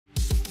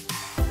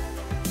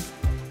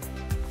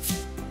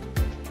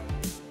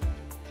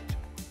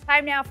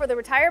Time now for the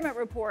retirement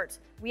report.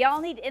 We all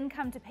need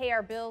income to pay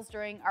our bills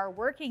during our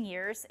working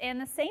years,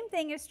 and the same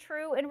thing is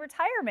true in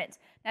retirement.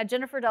 Now,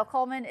 Jennifer Del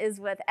Coleman is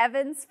with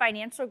Evans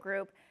Financial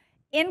Group.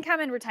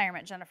 Income in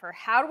retirement, Jennifer,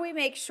 how do we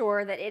make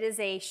sure that it is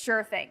a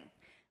sure thing?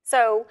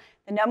 So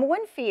the number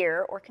one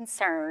fear or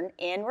concern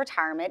in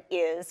retirement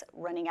is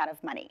running out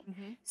of money.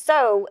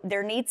 So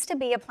there needs to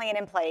be a plan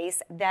in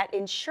place that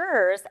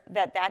ensures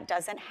that that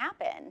doesn't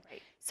happen.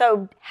 Right.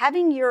 So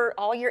having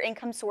all your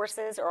income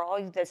sources or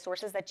all the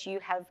sources that you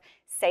have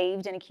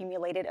saved and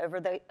accumulated over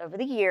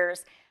the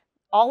years,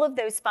 all of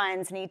those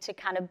funds need to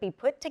kind of be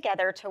put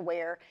together to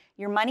where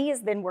your money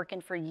is then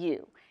working for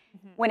you.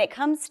 When it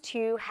comes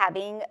to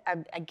having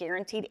a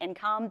guaranteed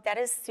income, that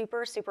is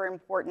super, super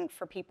important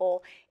for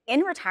people in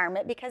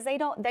retirement because they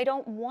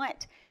don't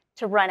want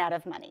to run out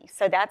of money.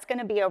 So that's going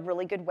to be a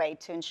really good way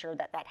to ensure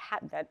that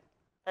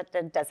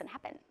that doesn't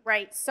happen.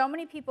 Right. So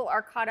many people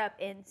are caught up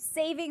in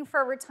saving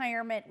for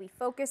retirement. We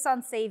focus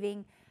on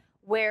saving.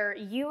 Where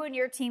you and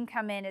your team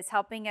come in is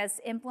helping us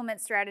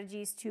implement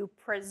strategies to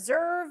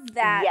preserve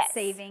that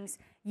savings.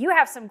 You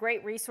have some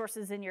great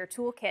resources in your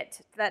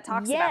toolkit that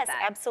talks about that.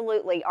 Yes,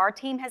 absolutely. Our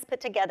team has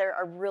put together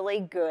a really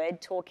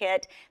good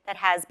toolkit that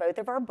has both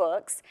of our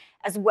books,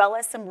 as well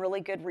as some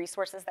really good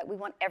resources that we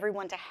want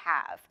everyone to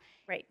have.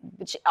 Right.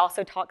 Which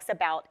also talks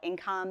about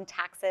income,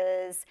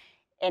 taxes,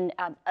 and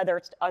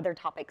other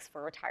topics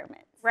for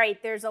retirement.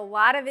 Right. There's a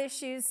lot of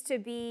issues to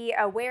be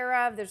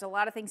aware of. There's a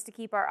lot of things to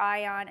keep our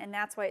eye on, and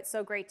that's why it's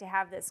so great to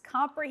have this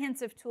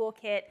comprehensive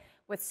toolkit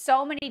with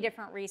so many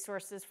different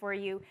resources for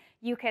you.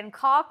 You can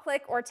call,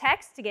 click, or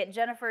text to get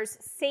Jennifer's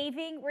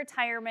Saving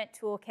Retirement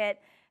Toolkit.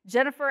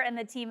 Jennifer and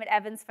the team at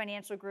Evans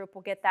Financial Group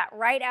will get that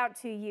right out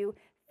to you.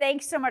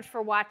 Thanks so much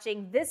for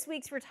watching this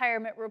week's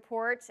Retirement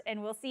Report,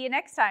 and we'll see you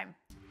next time.